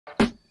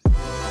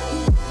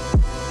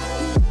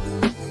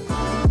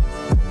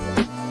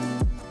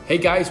Hey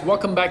guys,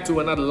 welcome back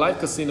to another live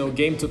casino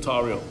game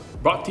tutorial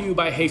brought to you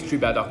by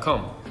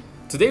HeyStreetBet.com.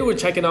 Today we're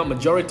checking out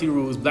Majority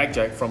Rules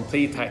Blackjack from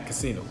Playtech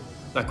Casino.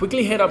 Now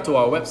quickly head up to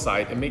our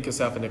website and make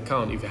yourself an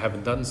account if you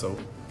haven't done so.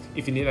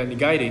 If you need any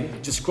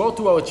guiding, just scroll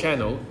through our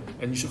channel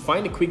and you should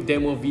find a quick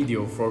demo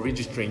video for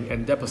registering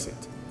and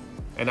deposit.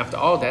 And after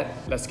all that,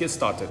 let's get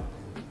started.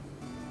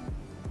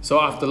 So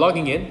after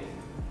logging in,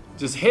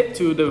 just head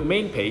to the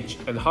main page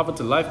and hover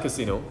to Live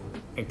Casino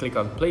and click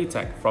on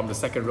Playtech from the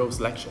second row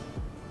selection.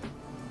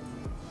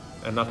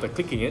 And after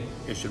clicking it,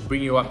 it should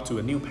bring you up to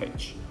a new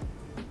page.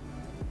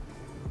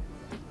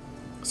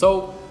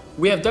 So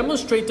we have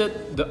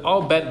demonstrated the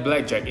all-bet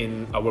blackjack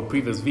in our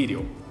previous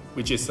video,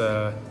 which is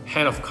a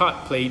hand of card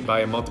played by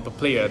a multiple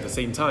player at the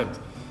same time.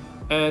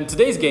 And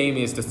today's game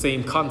is the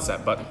same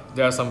concept, but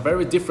there are some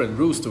very different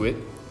rules to it,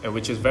 and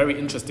which is very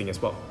interesting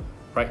as well.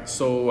 Right,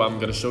 so I'm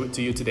gonna show it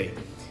to you today.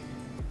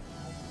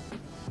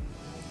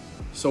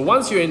 So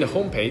once you're in the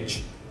home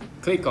page,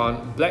 click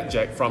on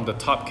Blackjack from the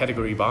top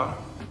category bar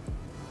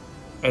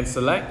and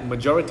select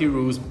Majority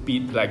Rules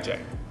Beat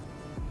Blackjack.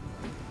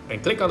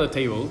 And click on the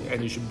table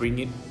and you should bring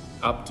it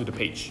up to the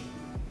page.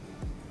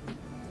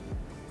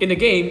 In the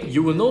game,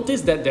 you will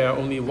notice that there are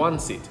only one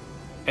seat.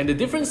 And the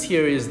difference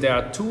here is there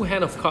are two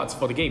hand of cards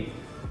for the game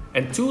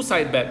and two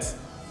side bets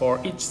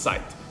for each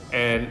side,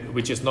 and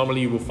which is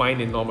normally you will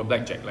find in normal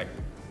blackjack, like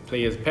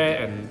players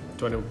pair and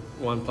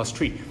 21 plus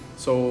 3.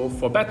 So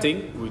for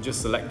betting, we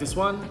just select this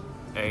one,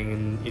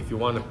 and if you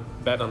want to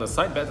bet on the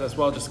side bets as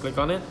well, just click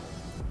on it.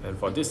 And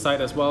for this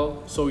side as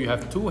well, so you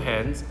have two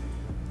hands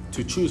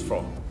to choose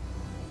from.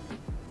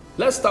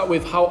 Let's start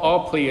with how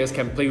all players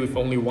can play with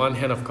only one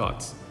hand of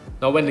cards.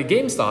 Now when the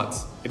game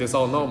starts, it is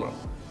all normal.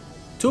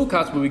 Two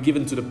cards will be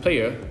given to the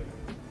player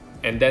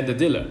and then the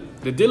dealer.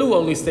 The dealer will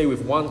only stay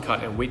with one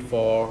card and wait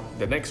for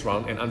the next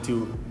round, and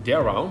until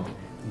their round,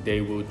 they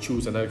will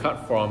choose another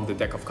card from the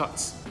deck of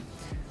cards.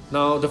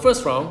 Now the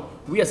first round,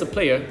 we as a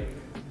player,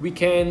 we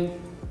can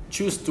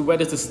choose to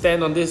whether to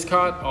stand on this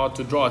card or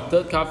to draw a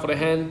third card for the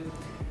hand.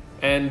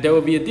 And there will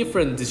be a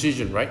different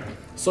decision, right?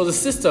 So the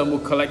system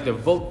will collect the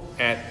vote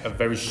at a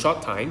very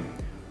short time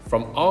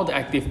from all the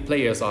active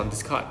players on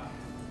this card,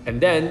 and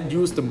then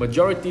use the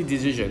majority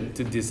decision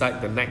to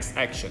decide the next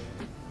action.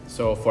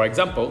 So for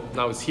example,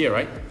 now it's here,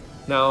 right?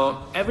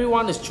 Now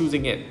everyone is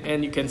choosing it,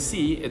 and you can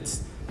see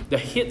it's the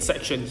hit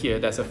section here.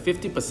 That's a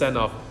 50%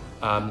 of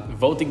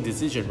voting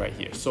decision right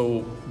here.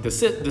 So the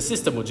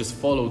system will just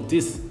follow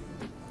this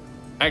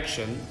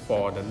action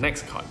for the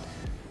next card.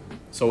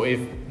 So if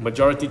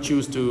majority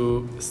choose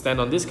to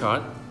stand on this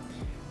card,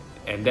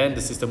 and then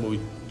the system will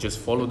just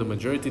follow the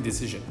majority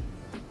decision.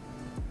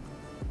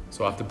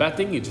 So after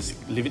betting, you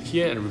just leave it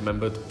here and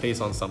remember to place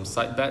on some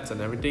side bets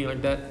and everything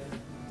like that.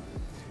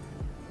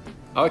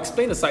 I'll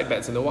explain the side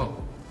bets in a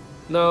while.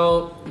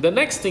 Now, the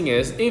next thing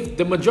is, if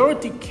the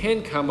majority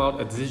can come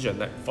out a decision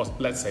that, for,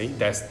 let's say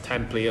there's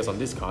 10 players on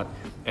this card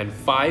and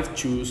 5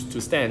 choose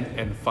to stand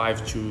and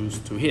 5 choose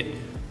to hit.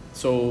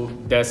 So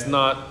there's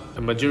not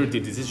a majority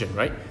decision,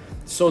 right?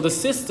 So the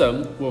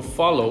system will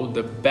follow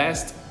the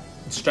best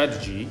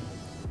strategy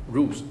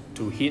rules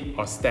to hit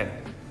or stand,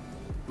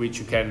 which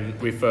you can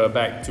refer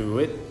back to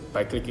it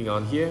by clicking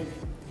on here,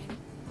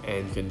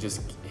 and you can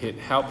just hit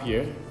help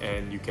here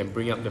and you can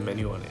bring up the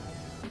menu on it.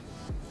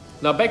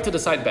 Now back to the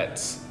side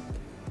bets.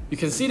 You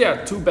can see there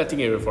are two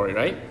betting areas for it,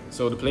 right?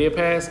 So the player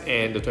pairs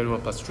and the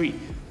 21 plus 3.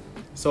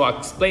 So I'll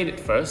explain it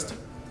first.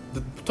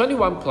 The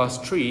 21 plus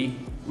 3,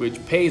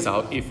 which pays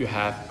out if you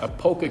have a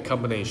poker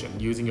combination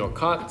using your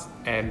cards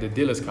and the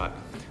dealer's card,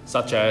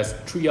 such as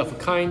 3 of a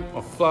kind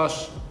or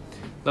flush.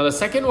 Now the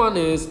second one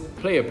is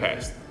player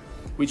pairs,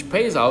 which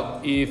pays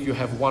out if you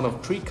have one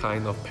of 3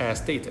 kind of pairs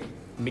stated: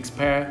 mixed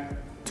pair,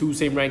 2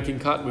 same ranking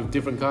cards with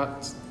different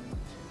cards;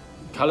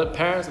 colored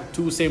pairs,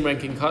 2 same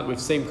ranking cards with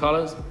same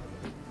colors;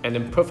 and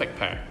then perfect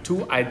pair,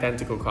 2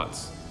 identical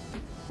cards.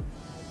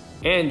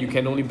 And you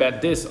can only bet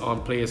this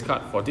on player's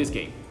card for this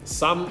game.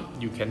 Some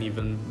you can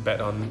even bet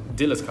on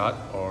dealer's card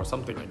or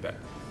something like that.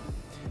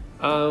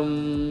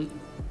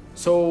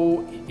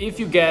 So if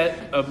you get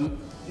a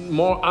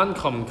more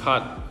uncommon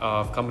card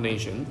of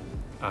combination,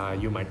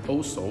 you might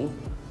also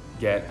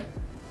get.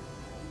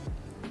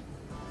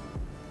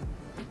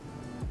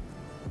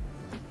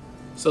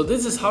 So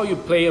this is how you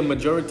play a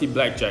majority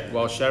blackjack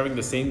while sharing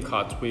the same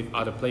cards with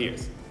other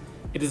players.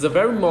 It is a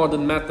very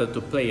modern method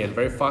to play and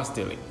very fast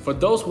dealing. For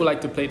those who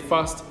like to play it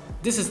fast,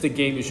 this is the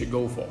game you should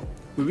go for.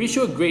 We wish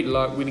you a great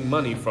luck winning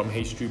money from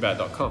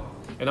HeyStreetBet.com,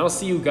 and I'll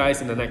see you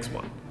guys in the next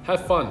one.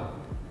 Have fun!